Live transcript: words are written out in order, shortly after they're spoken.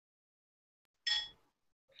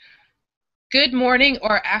Good morning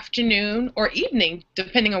or afternoon or evening,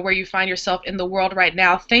 depending on where you find yourself in the world right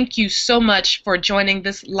now. Thank you so much for joining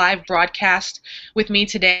this live broadcast with me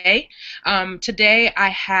today. Today I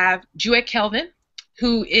have Njue Kelvin,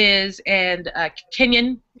 who is a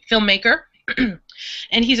Kenyan filmmaker,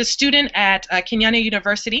 and he's a student at Kenyatta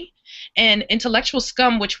University. And Intellectual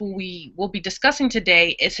Scum, which we will be discussing today,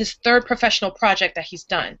 is his third professional project that he's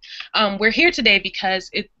done. We're here today because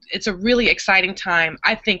it's a really exciting time,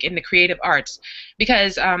 I think, in the creative arts.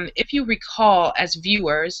 Because if you recall, as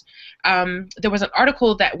viewers, there was an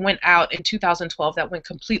article that went out in 2012 that went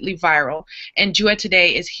completely viral, and Njue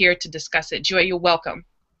today is here to discuss it. Njue, you're welcome.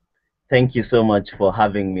 Thank you so much for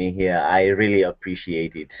having me here. I really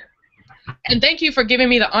appreciate it. And thank you for giving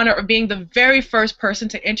me the honor of being the very first person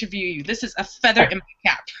to interview you. This is a feather in my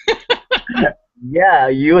cap. Yeah,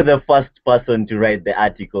 you're the first person to write the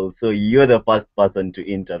article, so you're the first person to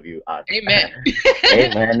interview us. Amen.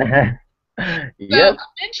 Amen. So Yep.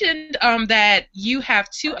 I mentioned that you have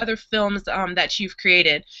two other films that you've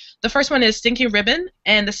created. The first one is Stinking Ribbon,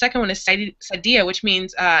 and the second one is Saidia, which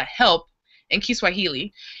means help in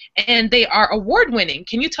Kiswahili. And they are award-winning.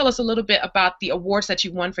 Can you tell us a little bit about the awards that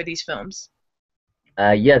you won for these films?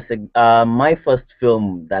 Yes, my first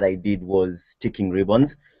film that I did was Sticking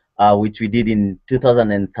Ribbons, which we did in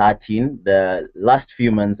 2013, the last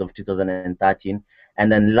few months of 2013.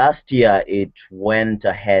 And then last year, it went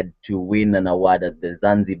ahead to win an award at the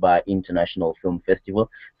Zanzibar International Film Festival.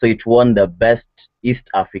 So it won the Best East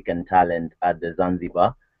African Talent at the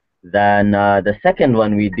Zanzibar. Then the second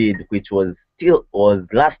one we did, which was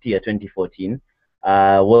last year, 2014,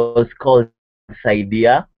 was called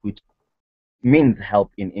Saidia, which means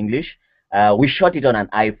help in English. We shot it on an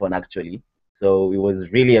iPhone actually, so it was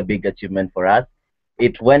really a big achievement for us.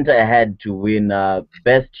 It went ahead to win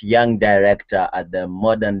Best Young Director at the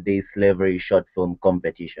Modern Day Slavery Short Film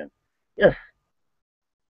Competition. Yes.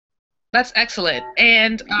 That's excellent.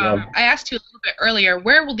 And Yeah. I asked you a little bit earlier,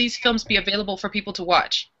 where will these films be available for people to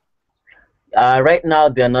watch? Right now,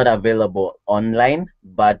 they're not available online,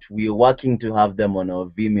 but we're working to have them on our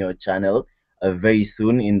Vimeo channel very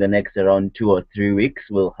soon. In the next around 2 or 3 weeks,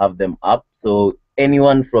 we'll have them up. So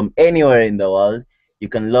anyone from anywhere in the world, you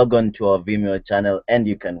can log on to our Vimeo channel and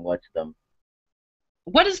you can watch them.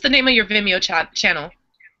 What is the name of your Vimeo channel?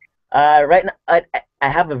 Right now, I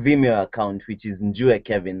have a Vimeo account, which is Njue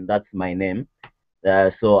Kevin. That's my name.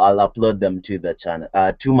 So I'll upload them to the channel,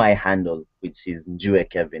 to my handle, which is Njue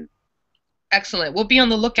Kevin. Excellent. We'll be on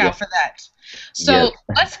the Yeah. lookout for that. Yes. So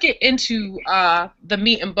let's get into the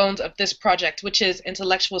meat and bones of this project, which is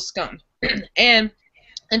Intellectual Scum. And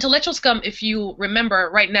Intellectual Scum, if you remember,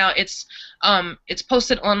 right now it's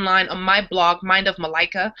posted online on my blog, Mind of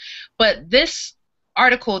Malika. But this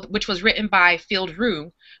article, which was written by Field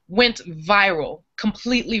Ruwe, went viral,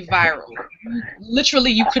 completely viral.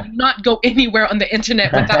 Literally, you could not go anywhere on the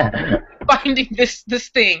internet without finding this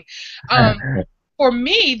thing. For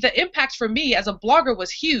me, the impact for me as a blogger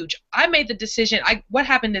was huge. I made the decision. What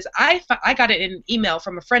happened is I got it in an email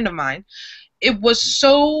from a friend of mine. It was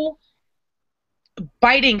so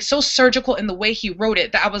biting, so surgical in the way he wrote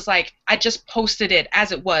it that I was like, I just posted it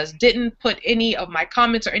as it was. Didn't put any of my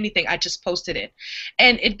comments or anything. I just posted it,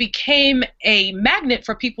 and it became a magnet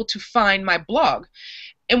for people to find my blog.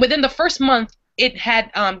 And within the first month, it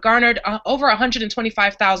had garnered over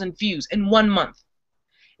 125,000 views in 1 month.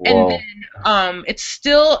 And Wow. then it's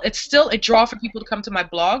still a draw for people to come to my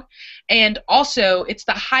blog, and also it's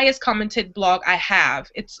the highest commented blog I have.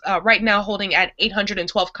 It's right now holding at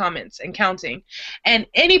 812 comments and counting, and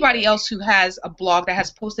anybody else who has a blog that has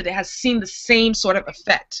posted it has seen the same sort of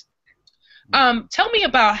effect. Tell me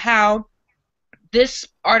about how this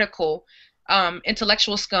article,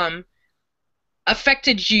 Intellectual Scum,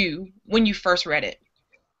 affected you when you first read it.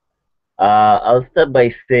 I'll start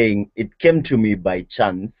by saying it came to me by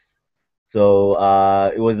chance. So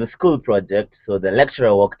it was a school project. So the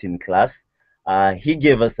lecturer walked in class. He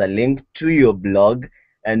gave us a link to your blog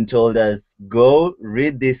and told us, go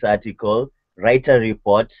read this article, write a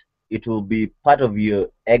report. It will be part of your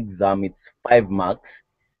exam. It's 5 marks.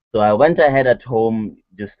 So I went ahead at home,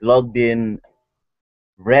 just logged in,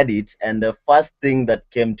 read it, and the first thing that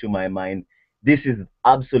came to my mind, this is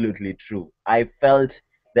absolutely true. I felt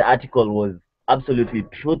the article was absolutely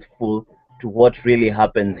truthful to what really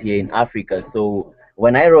happens here in Africa. So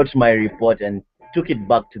when I wrote my report and took it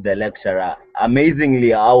back to the lecturer,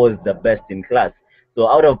 amazingly, I was the best in class. So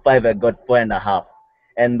out of five, I got 4.5.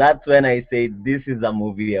 And that's when I said, this is a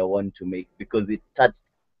movie I want to make because it touched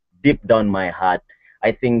deep down my heart.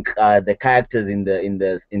 I think the characters in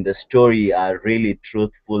the story are really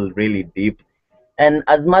truthful, really deep, And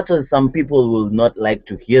as much as some people will not like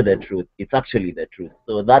to hear the truth, it's actually the truth.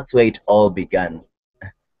 So that's where it all began.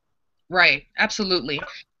 Right, absolutely.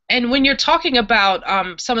 And when you're talking about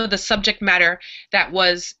some of the subject matter that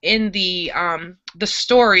was in the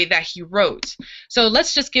story that he wrote, so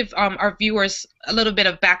let's just give our viewers a little bit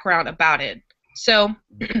of background about it. So,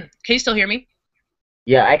 can you still hear me?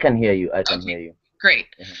 Yeah, I can hear you. I can Okay, hear you. great.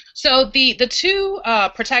 Mhm. So the two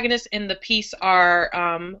protagonists in the piece are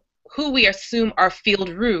who we assume are Field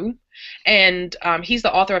Ruwe, and he's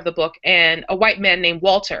the author of the book, and a white man named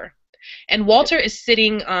Walter. And Yep. Walter is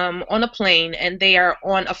sitting on a plane, and they are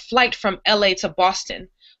on a flight from LA to Boston,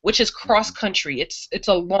 which is cross Mhm. country. It's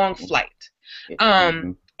a long Mhm. flight. Um,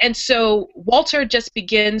 Mhm. and so Walter just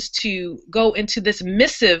begins to go into this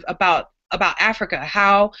missive about Africa,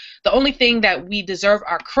 how the only thing that we deserve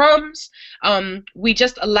are crumbs. We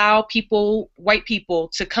just allow people, white people,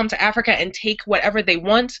 to come to Africa and take whatever they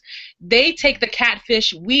want. They take the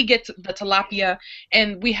catfish, we get the tilapia,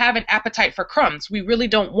 and we have an appetite for crumbs. We really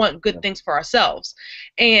don't want good Yep. things for ourselves.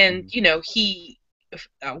 And, Mhm. you know,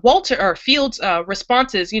 Walter or Field's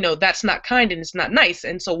response is, you know, that's not kind and it's not nice.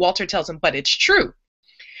 And so Walter tells him, but it's true.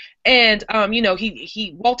 And you know,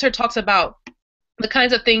 he Walter talks about the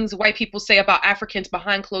kinds of things white people say about Africans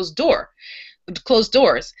behind closed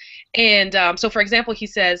doors. And so, for example, he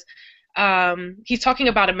says he's talking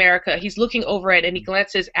about America. He's looking over it and he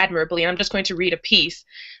glances admirably. And I'm just going to read a piece.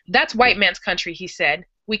 That's white Yep. man's country, he said.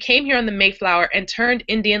 We came here on the Mayflower and turned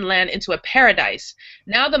Indian land into a paradise,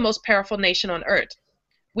 now the most powerful nation on earth.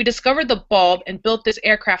 We discovered the bulb and built this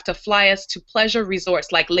aircraft to fly us to pleasure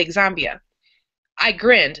resorts like Lake Zambia. I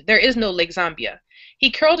grinned. There is no Lake Zambia.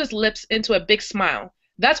 He curled his lips into a big smile.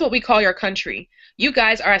 That's what we call your country. You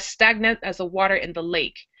guys are as stagnant as the water in the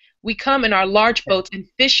lake. We come in our large boats and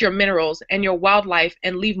fish your minerals and your wildlife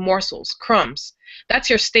and leave morsels, crumbs. That's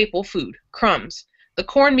your staple food, crumbs. The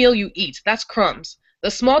cornmeal you eat, that's crumbs.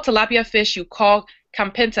 The small tilapia fish you call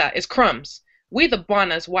campenta is crumbs. We the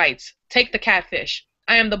Bwanas whites take the catfish.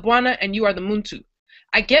 I am the Bwana and you are the Muntu.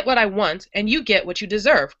 I get what I want and you get what you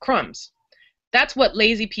deserve, crumbs. That's what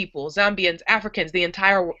lazy people, Zambians, Africans, the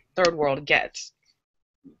entire third world gets.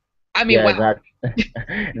 I mean, Yeah, wow.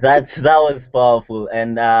 that that was powerful,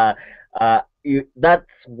 and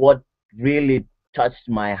that's what really touched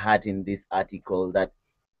my heart in this article. That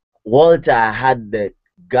Walter had the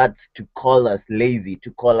guts to call us lazy,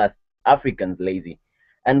 to call us Africans lazy.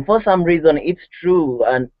 And for some reason, it's true.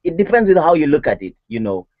 And it depends with how you look at it.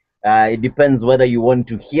 It depends whether you want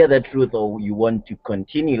to hear the truth or you want to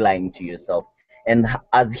continue lying to yourself. And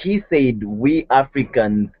as he said, we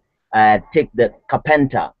Africans take the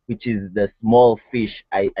kapenta, which is the small fish,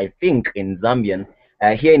 I think in Zambian.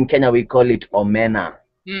 Here in Kenya, we call it omena,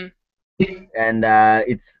 Mm, and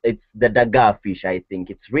it's the daga fish. I think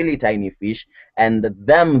it's really tiny fish, and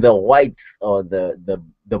the whites or the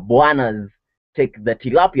buanas take the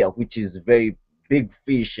tilapia, which is very big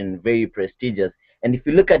fish and very prestigious. And if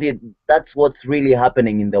you look at it, that's what's really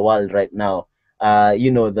happening in the world right now.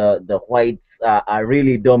 The whites are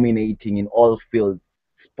really dominating in all fields: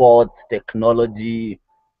 sports, technology,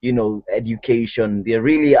 education. They're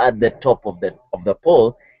really at the top of the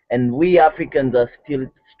pole, and we Africans are still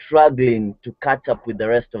struggling to catch up with the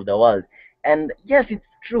rest of the world. And yes, it's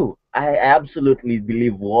true. I absolutely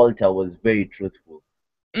believe Walter was very truthful.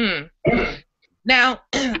 mm. Now,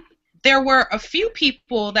 there were a few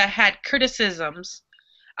people that had criticisms,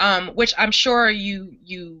 which I'm sure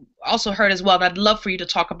you also heard as well. And I'd love for you to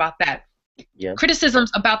talk about that. Yeah.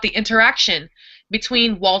 Criticisms about the interaction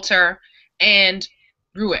between Walter and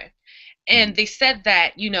Ruwe. And Mhm. they said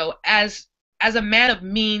that, you know, as a man of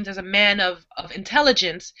means, as a man of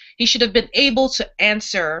intelligence, he should have been able to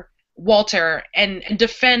answer Walter and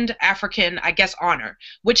defend African, I guess, honor,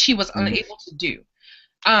 which he was Mhm. unable to do.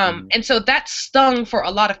 Mhm. And so that stung for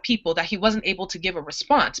a lot of people that he wasn't able to give a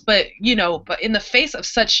response. But you know, but in the face of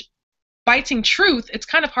such biting truth, it's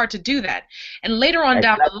kind of hard to do that. And later on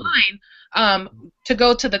down the Exactly. line, to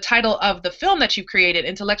go to the title of the film that you created,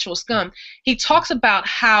 Intellectual Scum, he talks about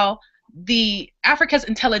how the Africa's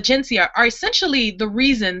intelligentsia are essentially the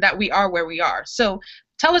reason that we are where we are. So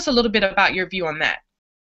tell us a little bit about your view on that.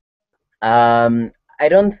 Um, I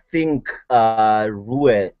don't think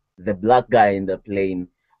Rue, the black guy in the plane,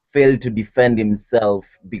 failed to defend himself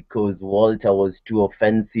because Walter was too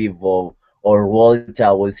offensive or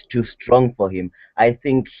Walter was too strong for him. I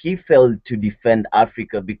think he failed to defend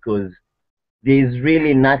Africa because there is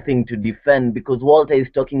really nothing to defend because Walter is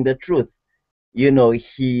talking the truth.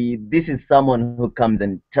 This is someone who comes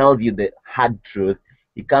and tells you the hard truth.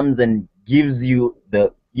 He comes and gives you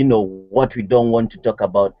what we don't want to talk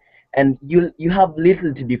about, and you have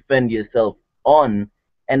little to defend yourself. on.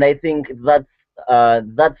 And I think that's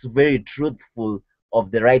very truthful of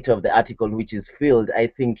the writer of the article, which is Field. I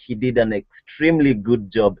think he did an extremely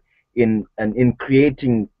good job in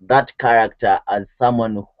creating that character as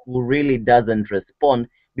someone who really doesn't respond,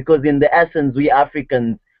 because in the essence we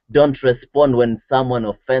Africans don't respond when someone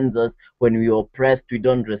offends us. When we are oppressed, we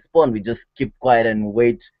don't respond. We just keep quiet and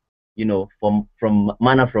wait, from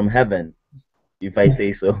manna from heaven, if I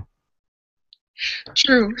say so.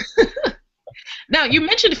 True. Now, you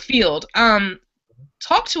mentioned Field.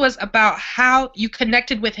 Talk to us about how you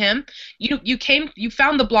connected with him. You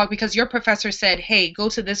found the blog because your professor said, "Hey, go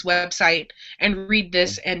to this website and read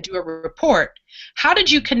this and do a report." How did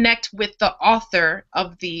you connect with the author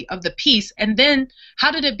of the piece, and then how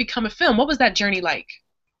did it become a film? What was that journey like?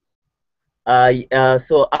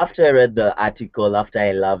 So after I read the article, after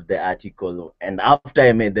I loved the article, and after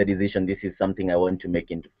I made the decision, this is something I want to make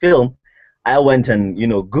into film, I went and,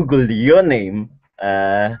 Googled your name,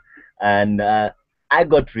 and I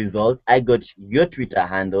got results. I got your Twitter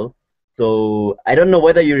handle. So I don't know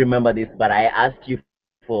whether you remember this, but I asked you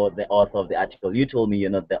for the author of the article. You told me you're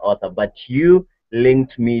not the author, but you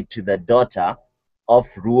linked me to the daughter of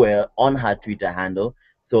Ruwe on her Twitter handle.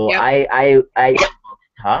 So Yep. I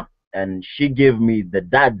inboxed her, and she gave me the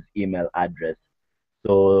dad's email address.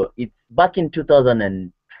 So it's back in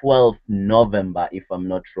 2012 November, if I'm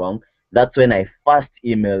not wrong. That's when I first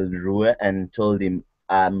emailed Ruwe and told him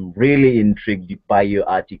I'm really intrigued by your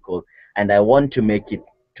article and I want to make it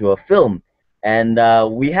to a film. And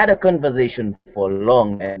we had a conversation for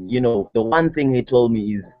long. And the one thing he told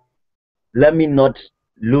me is, let me not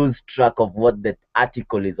lose track of what the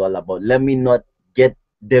article is all about. Let me not get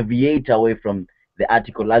deviate away from the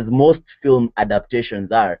article, as most film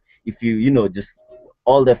adaptations are. If just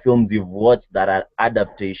all the films you've watched that are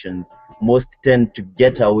adaptations, most tend to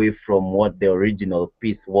get away from what the original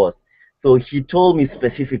piece was. So he told me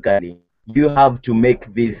specifically, you have to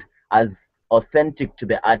make this as authentic to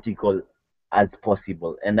the article as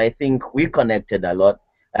possible. And I think we connected a lot.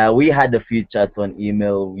 We had a few chats on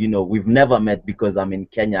email. We've never met because I'm in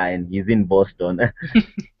Kenya and he's in Boston.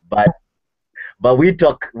 but but we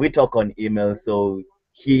talk on email. So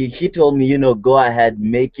he told me, go ahead,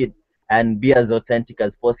 make it and be as authentic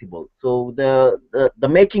as possible. So the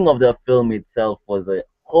making of the film itself was a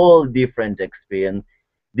whole different experience.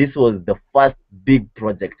 This was the first big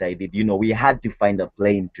project I did. We had to find a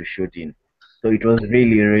plane to shoot in. So it was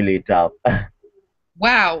really, really tough.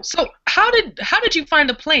 Wow. So how did you find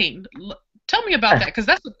a plane? Tell me about that, because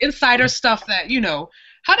that's insider stuff that you know.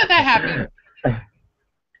 How did that happen?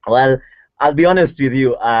 Well, I'll be honest with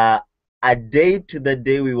you. A day to the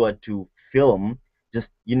day we were to film, just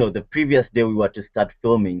the previous day we were to start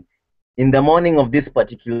filming. In the morning of this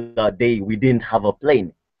particular day, we didn't have a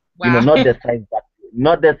plane. Wow. Not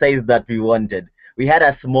the size that we wanted. We had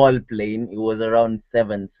a small plane. It was around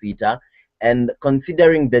 7-seater, and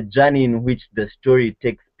considering the journey in which the story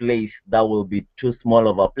takes place, that will be too small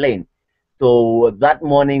of a plane. So that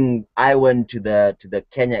morning, I went to the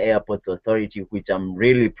Kenya Airports Authority, which I'm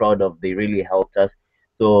really proud of. They really helped us.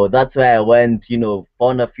 So that's why I went,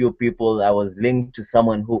 found a few people. I was linked to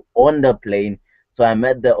someone who owned a plane. So I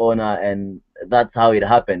met the owner, and that's how it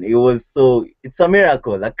happened. It's a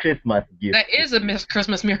miracle, a Christmas gift. That is a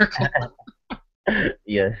Christmas miracle.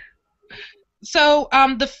 Yes. So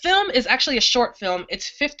the film is actually a short film. It's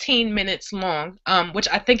 15 minutes long, which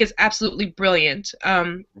I think is absolutely brilliant.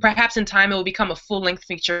 Perhaps in time it will become a full-length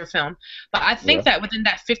feature film. But I think Yeah. that within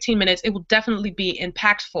that 15 minutes, it will definitely be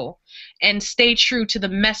impactful and stay true to the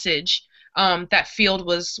message that Field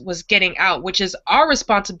was getting out, which is our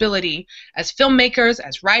responsibility as filmmakers,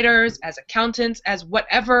 as writers, as accountants, as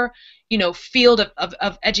whatever field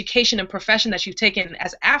of education and profession that you've taken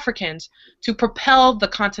as Africans to propel the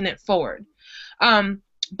continent forward.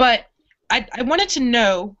 But I wanted to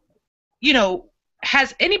know, you know,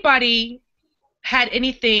 has anybody had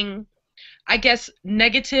anything, I guess,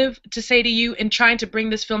 negative to say to you in trying to bring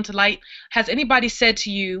this film to light? Has anybody said to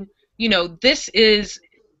you, this is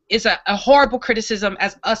a horrible criticism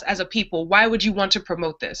as us as a people. Why would you want to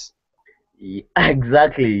promote this?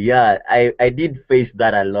 Exactly. Yeah, I did face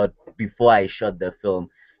that a lot before I shot the film.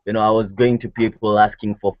 I was going to people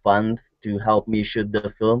asking for funds to help me shoot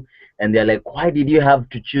the film, and they're like, "Why did you have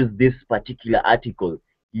to choose this particular article?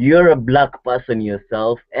 You're a black person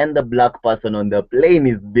yourself, and the black person on the plane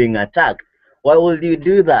is being attacked. Why would you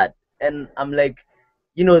do that?" And I'm like,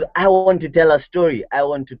 I want to tell a story. I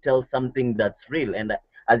want to tell something that's real. And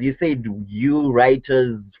as you said, you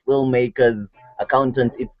writers, filmmakers,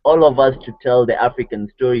 accountants, it's all of us to tell the African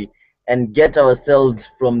story and get ourselves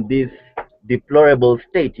from this deplorable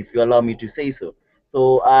state, if you allow me to say so.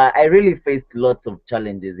 So I really faced lots of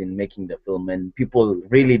challenges in making the film, and people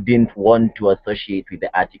really didn't want to associate with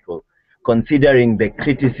the article, considering the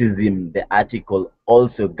criticism the article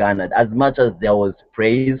also garnered. As much as there was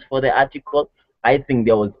praise for the article, I think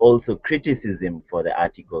there was also criticism for the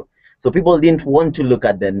article. So people didn't want to look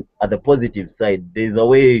at the positive side. There's a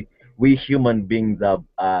way we human beings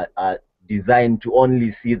are designed to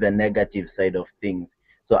only see the negative side of things.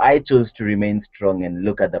 So I chose to remain strong and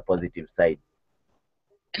look at the positive side.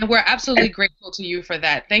 And we're absolutely grateful to you for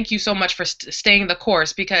that. Thank you so much for staying the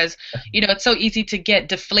course because, it's so easy to get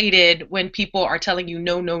deflated when people are telling you,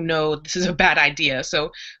 no, no, no, this is a bad idea. So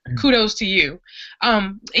kudos to you.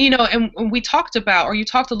 And we talked about, or you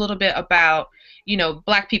talked a little bit about,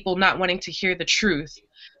 Black people not wanting to hear the truth.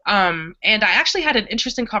 And I actually had an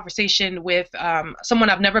interesting conversation with someone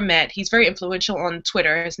I've never met. He's very influential on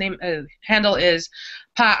Twitter. His handle is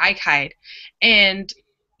Pa Eichheid. And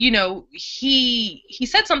he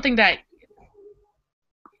said something that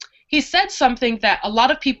a lot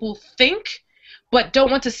of people think but don't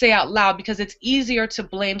want to say out loud because it's easier to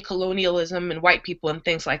blame colonialism and white people and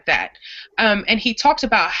things like that. And he talked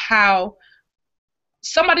about how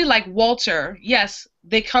somebody like Walter, yes,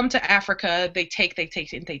 they come to Africa, they take,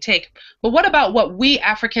 and they take. But what about what we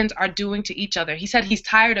Africans are doing to each other? He said he's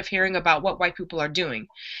tired of hearing about what white people are doing.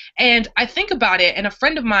 And I think about it, and a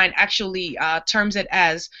friend of mine actually terms it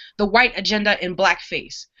as the white agenda in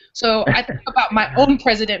blackface. So I think about my own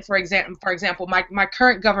president, for example, my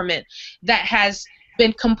current government that has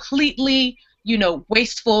been completely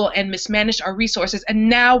wasteful and mismanaged our resources. And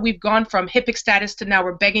now we've gone from HIPIC status to now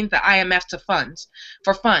we're begging the IMF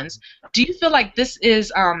for funds. Do you feel like this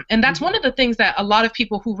is, and that's one of the things that a lot of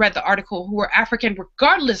people who read the article who were African,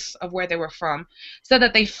 regardless of where they were from, said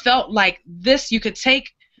that they felt like this, you could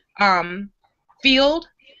take Field,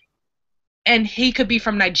 and he could be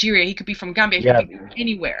from Nigeria, he could be from Gambia, he Yeah, could be from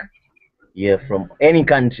anywhere. yeah, from any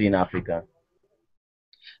country in Africa.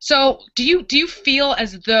 So do you feel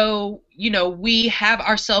as though, we have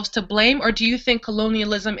ourselves to blame, or do you think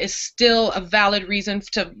colonialism is still a valid reason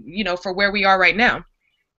for where we are right now?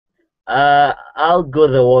 I'll go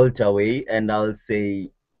the Walter way, and I'll say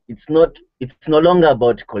it's no longer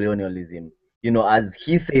about colonialism. As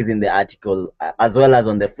he says in the article, as well as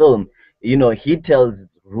on the film, he tells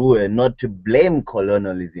Ruwe not to blame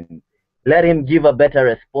colonialism. Let him give a better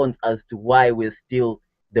response as to why we're still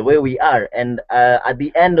the way we are. And at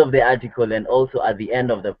the end of the article, and also at the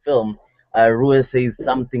end of the film, Ruwe says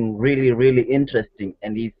something really, really interesting,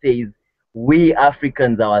 and he says, "We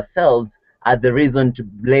Africans ourselves are the reason to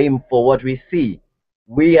blame for what we see.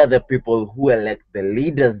 We are the people who elect the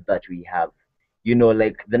leaders that we have."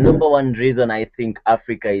 Like the number one reason I think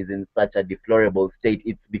Africa is in such a deplorable state,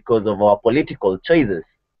 it's because of our political choices.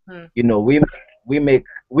 Hmm. We make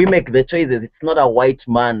the choices. It's not a white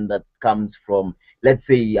man that comes from, let's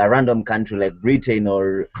say, a random country like Britain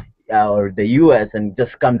or the US and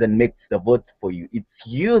just comes and makes the vote for you. It's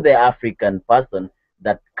you, the African person,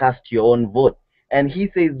 that cast your own vote. And he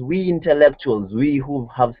says, we intellectuals, we who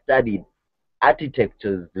have studied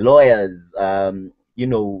architectures, lawyers,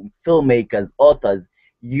 filmmakers, authors,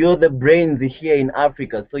 you're the brains here in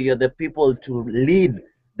Africa. So you're the people to lead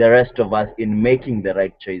the rest of us in making the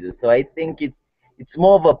right choices. So I think it's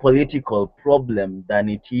more of a political problem than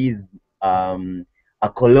it is a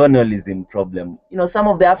colonialism problem. Some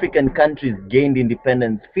of the African countries gained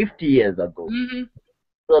independence 50 years ago. Mm-hmm.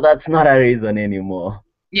 So that's not a reason anymore.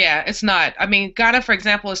 Yeah, it's not. I mean, Ghana, for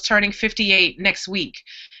example, is turning 58 next week.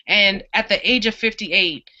 And at the age of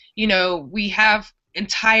 58, we have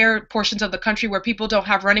entire portions of the country where people don't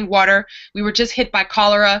have running water. We were just hit by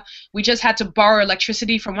cholera. We just had to borrow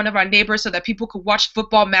electricity from one of our neighbors so that people could watch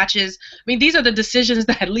football matches. I mean, these are the decisions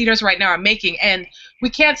that leaders right now are making. And we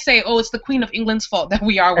can't say, oh, it's the Queen of England's fault that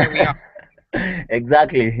we are where we are.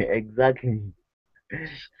 Exactly.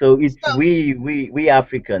 So it's So, we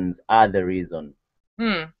Africans are the reason.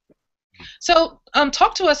 hmm. So,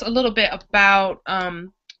 talk to us a little bit about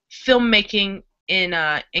filmmaking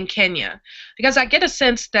in Kenya, because I get a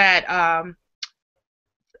sense that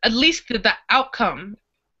at least the outcome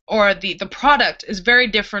or the product is very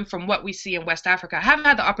different from what we see in West Africa. I haven't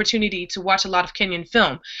had the opportunity to watch a lot of Kenyan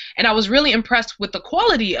film, and I was really impressed with the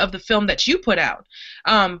quality of the film that you put out.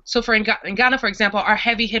 So in Ghana, for example, our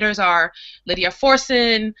heavy hitters are Lydia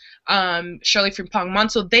Forson, Shirley Frimpong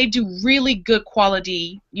Manso. They do really good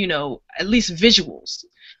quality, at least visuals.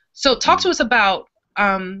 So talk to us about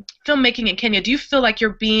filmmaking in Kenya. Do you feel like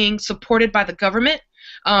you're being supported by the government?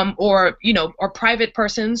 Or private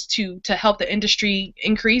persons to help the industry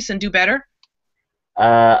increase and do better?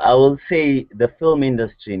 I will say the film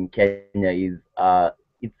industry in Kenya is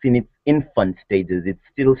it's in its infant stages. It's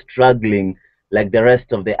still struggling like the rest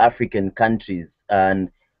of the African countries. And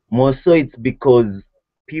more so, it's because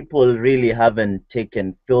people really haven't taken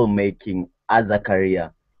filmmaking as a career.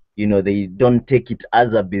 You know, they don't take it as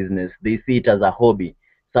a business. They see it as a hobby,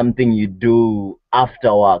 something you do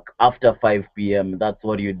after work, after 5 p.m. That's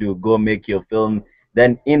what you do. Go make your film.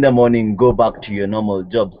 Then in the morning, go back to your normal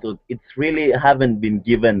job. So it's really haven't been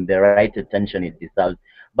given the right attention it deserves.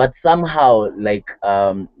 But somehow, like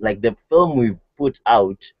the film we've put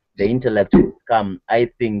out, the intellectual scum, I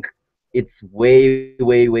think it's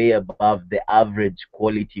way above the average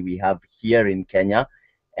quality we have here in Kenya,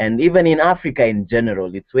 and even in Africa in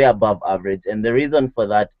general. It's way above average, and the reason for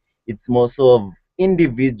that, it's more so of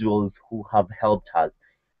individuals who have helped us.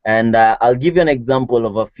 And I'll give you an example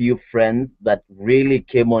of a few friends that really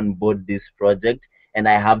came on board this project, and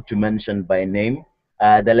I have to mention by name,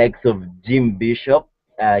 the likes of Jim Bishop.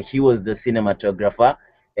 He was the cinematographer,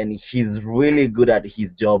 and he's really good at his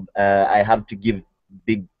job. I have to give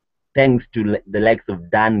big thanks to the likes of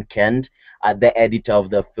Dan Kent, the editor of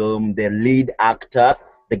the film, the lead actor,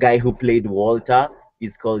 the guy who played Walter.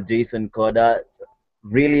 Is called Jason Coda.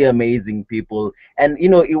 Really amazing people. And you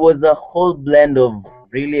know, it was a whole blend of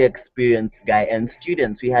really experienced guy and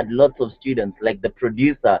students. We had lots of students, like the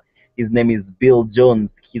producer, his name is Bill Jones.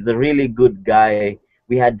 He's a really good guy.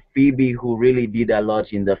 We had Phoebe, who really did a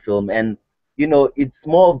lot in the film. And you know, it's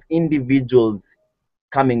more of individuals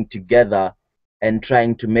coming together and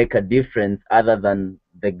trying to make a difference other than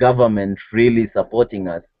the government really supporting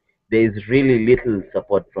us. There is really little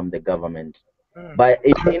support from the government. Mm. But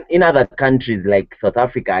in other countries like South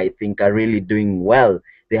Africa, I think are really doing well.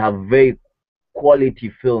 They have very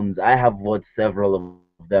quality films. I have watched several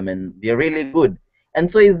of them and they're really good. And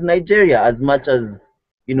so is Nigeria, as much as,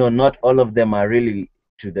 you know, not all of them are really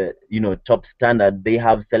to the, you know, top standard. They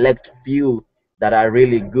have select few that are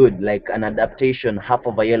really good, like an adaptation, Half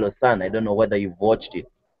of a Yellow Sun. I don't know whether you've watched it.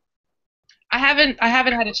 I haven't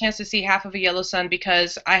had a chance to see Half of a Yellow Sun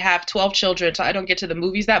because I have 12 children, so I don't get to the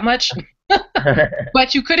movies that much.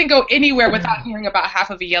 But you couldn't go anywhere without hearing about Half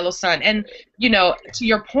of a Yellow Sun. And to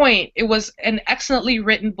your point, it was an excellently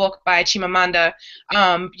written book by Chimamanda.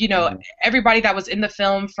 Mhm. Everybody that was in the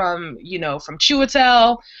film, from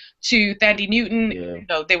Chiwetel to Thandie Newton,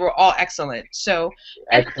 Yeah. they were all excellent. So,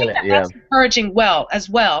 and I think Excellent. that Yeah. that's encouraging well as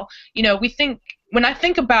well. We think when I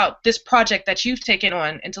think about this project that you've taken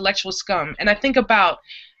on, Intellectual Scum, and I think about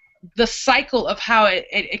the cycle of how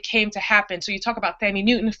it came to happen. So you talk about Thandie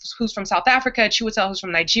Newton, who's from South Africa, Chiwetel, who's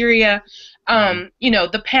from Nigeria. Mhm.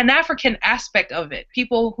 The Pan-African aspect of it,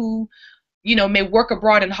 people who, may work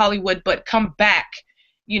abroad in Hollywood but come back,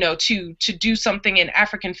 to do something in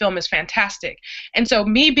African film is fantastic. And so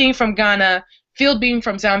me being from Ghana, Field being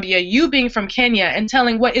from Zambia, you being from Kenya, and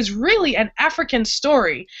telling what is really an African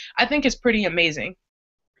story, I think is pretty amazing.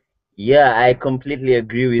 Yeah, I completely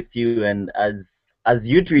agree with you. And as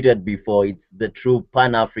you tweeted before, it's the true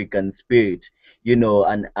Pan-African spirit. You know,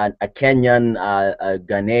 a Kenyan, a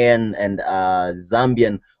Ghanaian, and a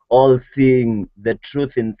Zambian all seeing the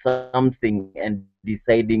truth in something and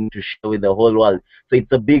deciding to share with the whole world. So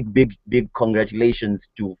it's a big congratulations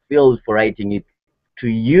to Phil for writing it, to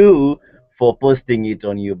you for posting it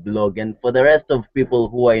on your blog, and for the rest of people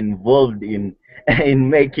who are involved in in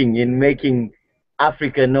making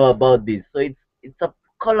Africa know about this. So it's a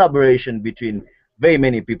collaboration between very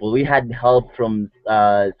many people. We had help from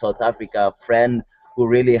South Africa, a friend who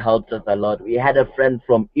really helped us a lot. We had a friend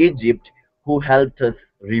from Egypt who helped us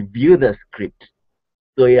review the script.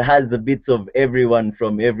 So it has the bits of everyone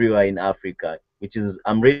from everywhere in Africa, which is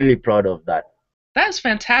I'm really proud of that. That's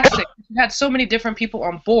fantastic. You had so many different people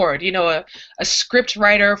on board, a script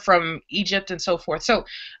writer from Egypt and so forth. So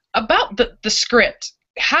about the script,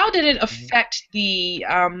 how did it affect the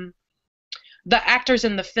actors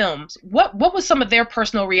in the films? What was some of their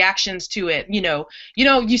personal reactions to it?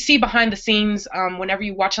 You see behind the scenes, whenever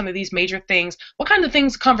you watch some of these major things, what kind of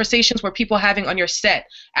things, conversations were people having on your set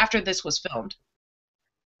after this was filmed?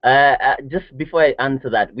 Just before I answer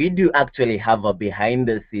that, we do actually have a behind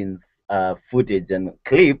the scenes footage and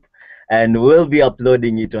clip, and we'll be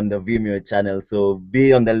uploading it on the Vimeo channel. So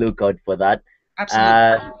be on the lookout for that. Absolutely.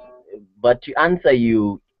 Uh, but to answer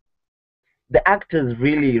you, the actors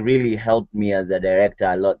really helped me as a director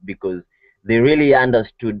a lot because they really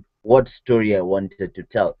understood what story I wanted to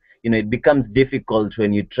tell. You know, it becomes difficult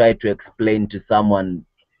when you try to explain to someone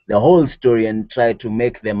the whole story and try to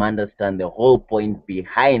make them understand the whole point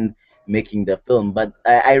behind making the film. But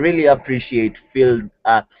I really appreciate Phil.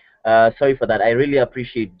 Sorry for that. I really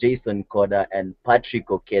appreciate Jason Coda and Patrick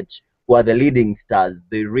Okech, who are the leading stars.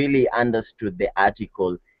 They really understood the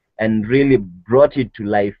article and really brought it to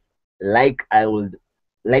life like I would,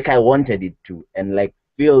 like I wanted it to, and like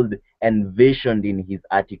Field envisioned in his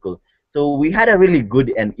article. So we had a really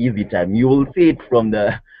good and easy time. You will see it from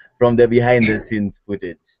the behind the scenes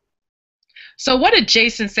footage. So what did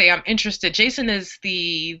Jason say? I'm interested. Jason is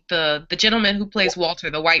the gentleman who plays Walter,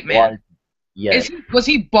 the white man. Well, yes. Was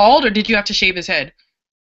he bald or did you have to shave his head?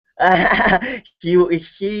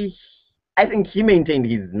 He I think he maintained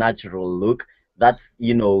his natural look. That's,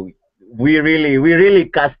 we really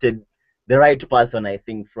casted the right person, I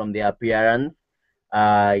think, from the appearance.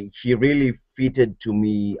 He really fitted to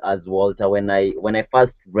me as Walter. When I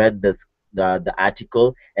first read the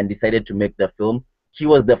article and decided to make the film, he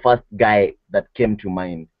was the first guy that came to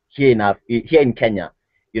mind here in Kenya.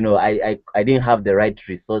 I didn't have the right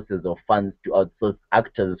resources or funds to outsource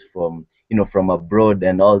actors from abroad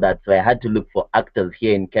and all that, so I had to look for actors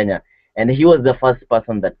here in Kenya, and he was the first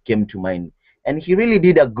person that came to mind, and he really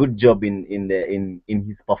did a good job in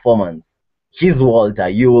his performance. He's Walter.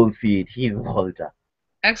 You will see it. He's Walter.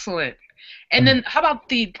 Excellent. And then how about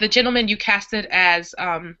the gentleman you casted as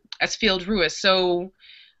Field Ruwe? So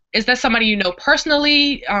is that somebody you know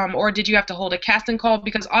personally, or did you have to hold a casting call?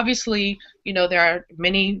 Because obviously, there are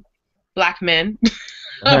many black men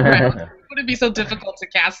around. Would it be so difficult to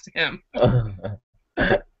cast him?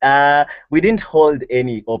 We didn't hold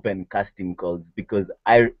any open casting calls because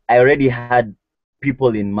I already had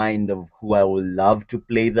people in mind of who I would love to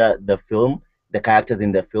play the characters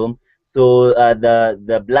in the film. So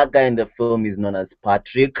the black guy in the film is known as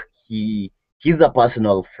Patrick. He's a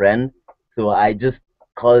personal friend. So I just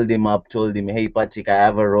called him up, told him, "Hey Patrick, I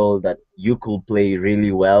have a role that you could play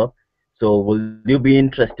really well. So will you be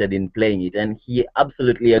interested in playing it?" And he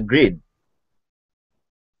absolutely agreed.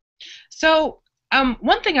 So,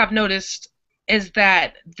 one thing I've noticed is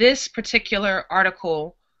that this particular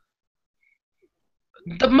article,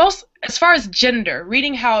 the most, as far as gender,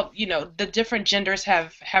 reading how the different genders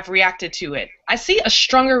have reacted to it, I see a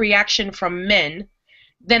stronger reaction from men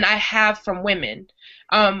than I have from women.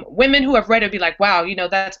 Women who have read it be like, "Wow,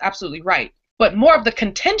 that's absolutely right." But more of the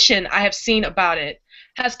contention I have seen about it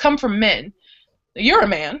has come from men. You're a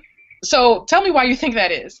man, so tell me why you think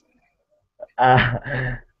that is.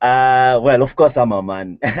 Well, of course, I'm a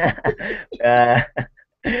man.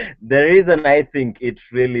 The reason I think it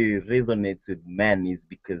really resonates with men is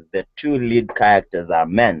because the two lead characters are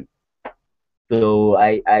men. So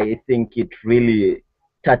I think it really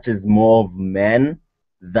touches more of men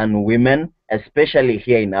than women, especially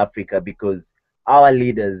here in Africa, because our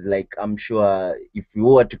leaders, like I'm sure if you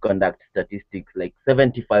were to conduct statistics, like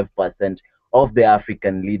 75% of the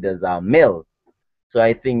African leaders are male. So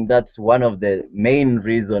I think that's one of the main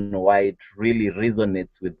reason why it really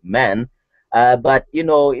resonates with men. But in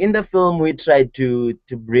the film we tried to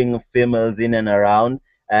bring females in and around.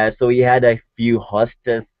 So we had a few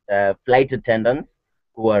hostess, flight attendants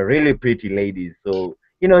who are really pretty ladies. So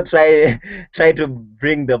try try to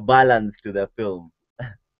bring the balance to the film.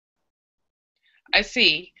 I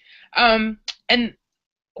see. Um, and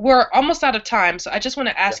we're almost out of time, so I just want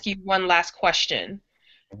to Yeah. ask you one last question.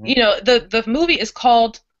 Mhm, The movie is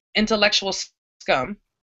called Intellectual Scum.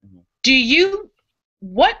 mhm. Do you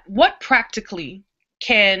what practically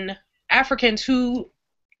can Africans who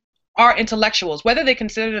are intellectuals, whether they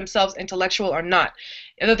consider themselves intellectual or not?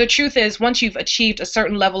 The truth is, once you've achieved a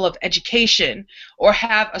certain level of education or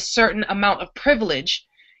have a certain amount of privilege,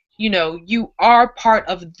 you are part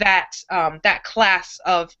of that class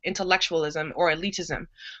of intellectualism or elitism.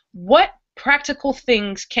 What practical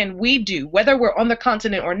things can we do, whether we're on the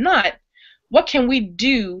continent or not? What can we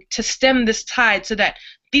do to stem this tide so that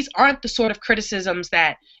these aren't the sort of criticisms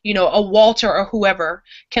that a Walter or whoever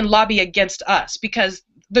can lobby against us? Because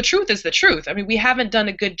the truth is the truth. I mean, we haven't done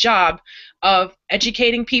a good job of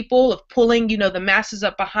educating people, of pulling the masses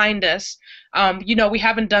up behind us. We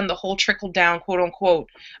haven't done the whole trickle down, quote unquote,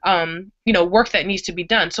 work that needs to be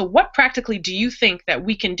done. So what practically do you think that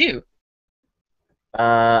we can do?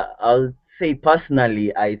 I'll say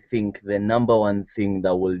personally, I think the number one thing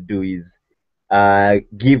that we'll do is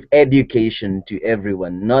give education to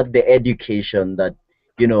everyone, not the education that,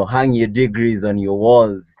 hang your degrees on your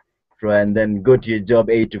walls and then go to your job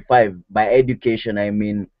 8 to 5. By education, I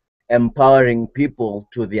mean empowering people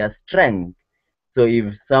to their strength. So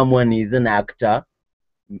if someone is an actor,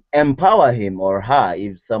 empower him or her.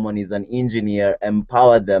 If someone is an engineer,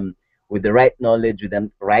 empower them with the right knowledge, with the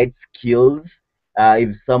right skills.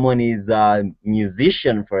 If someone is a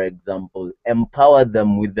musician, for example, empower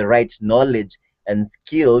them with the right knowledge and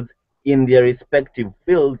skills in their respective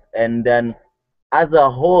fields. And then as a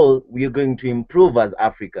whole, we are going to improve as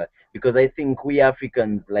Africa. Because I think we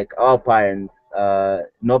Africans, like our parents,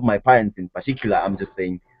 not my parents in particular, I'm just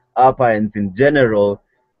saying, our parents in general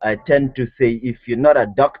tend to say, if you're not a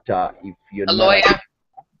doctor, if you're A not a lawyer.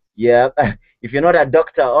 yeah, if you're not a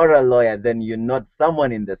doctor or a lawyer, then you're not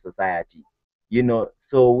someone in the society.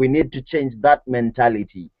 So we need to change that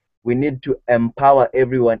mentality. We need to empower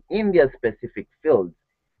everyone in their specific fields.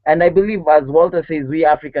 And I believe, as Walter says, we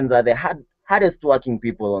Africans are the hardest working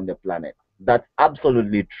people on the planet. That's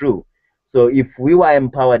absolutely true. So if we were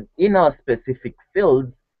empowered in our specific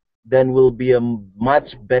fields, then we'll be a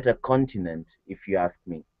much better continent, if you ask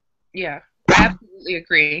me. Yeah, I absolutely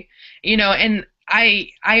agree. And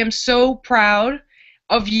I am so proud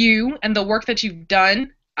of you and the work that you've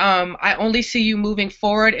done. I only see you moving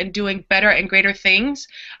forward and doing better and greater things.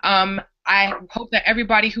 I hope that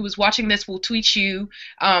everybody who is watching this will tweet you.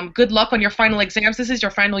 Good luck on your final exams. This is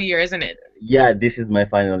your final year, isn't it? Yeah, this is my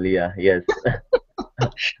final year. Yes.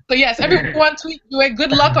 So yes, everyone tweet Njue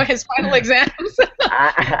good luck on his final exams.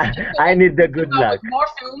 I need the good Come out with luck. more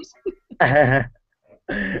films.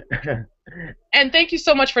 And thank you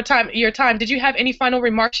so much for your time. Did you have any final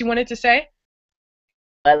remarks you wanted to say?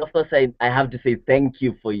 Well, of course, I have to say thank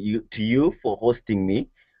you to you for hosting me.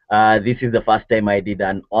 This is the first time I did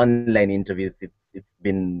an online interview. It's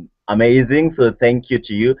been amazing. So thank you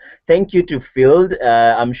to you. Thank you to Field.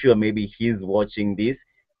 I'm sure maybe he's watching this.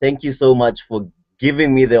 Thank you so much for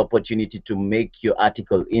giving me the opportunity to make your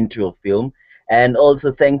article into a film. And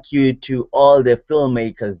also thank you to all the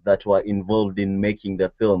filmmakers that were involved in making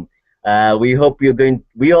the film. We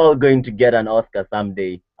all going to get an Oscar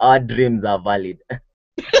someday. Our dreams are valid.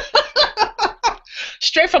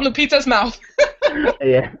 Straight from Lupita's mouth.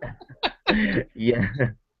 Yeah. Yeah.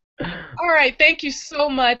 All right. Thank you so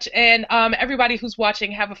much. And everybody who's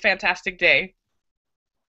watching, have a fantastic day.